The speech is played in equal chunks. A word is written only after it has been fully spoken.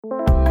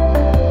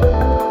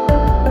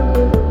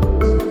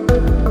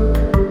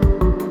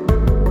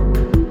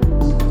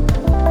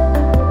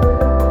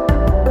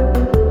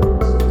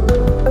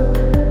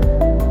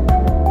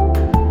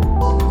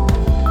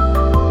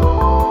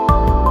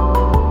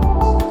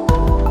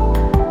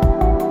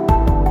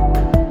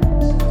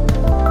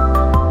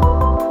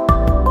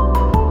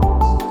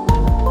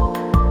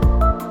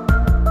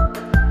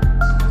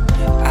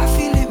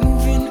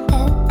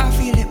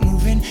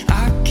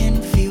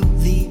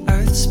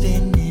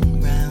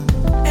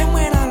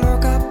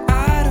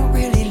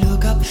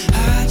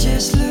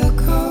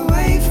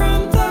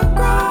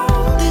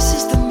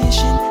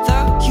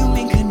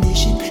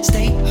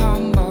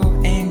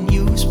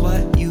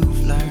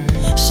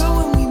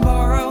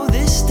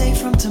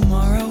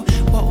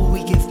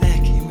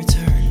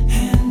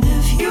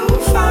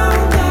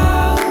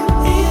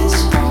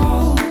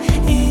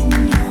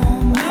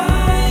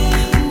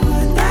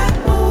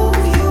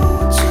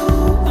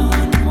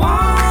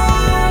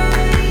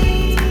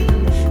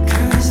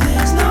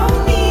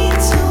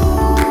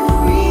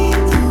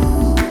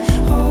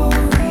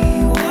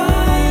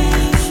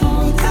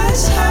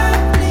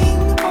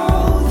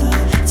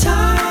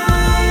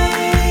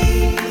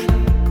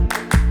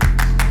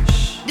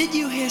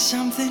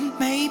Something,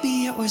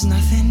 maybe it was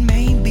nothing,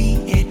 maybe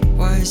it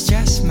was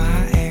just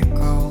my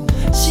echo.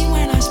 See,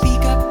 when I speak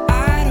up,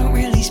 I don't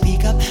really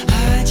speak up,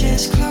 I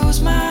just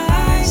close my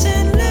eyes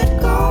and let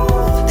go.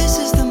 This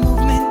is the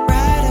movement,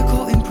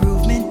 radical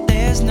improvement,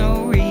 there's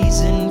no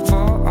reason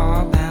for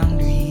our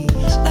boundaries.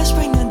 Let's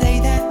bring the day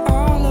that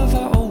all of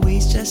our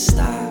always just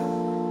stop.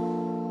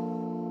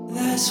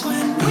 That's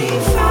when we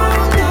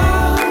found out.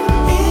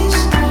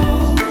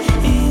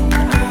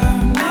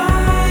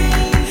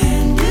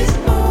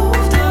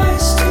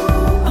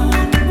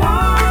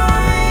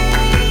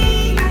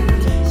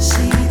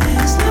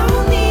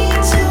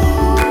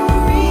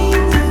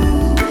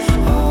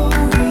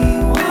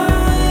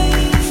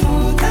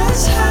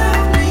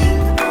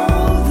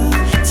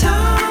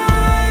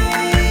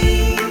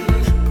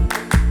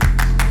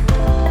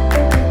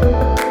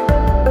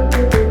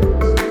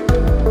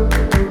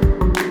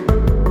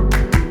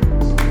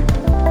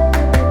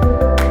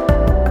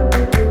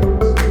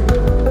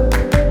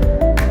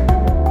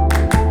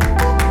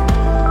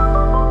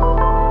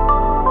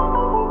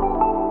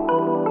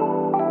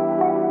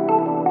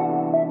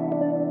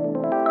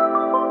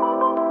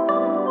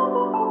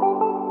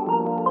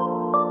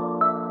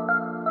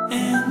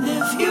 And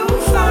if you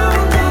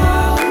found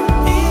out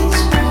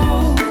it's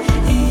all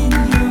in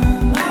your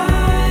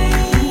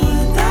mind,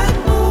 would that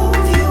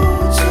move you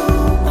to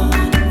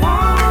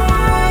unwind?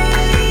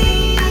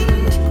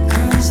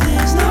 'Cause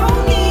there's no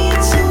need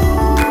to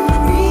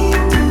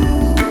redo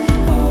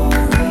or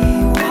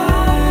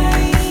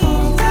rewind,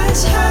 for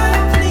that's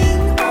happening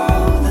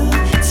all the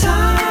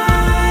time.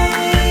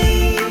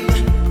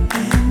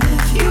 And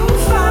if you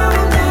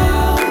found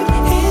out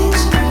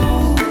it's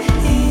all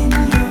in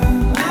your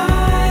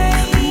mind,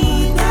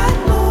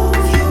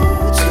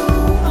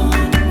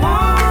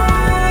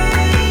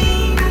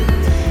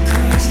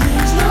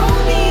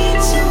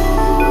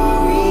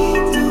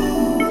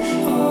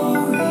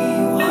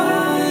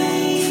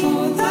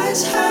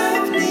 it's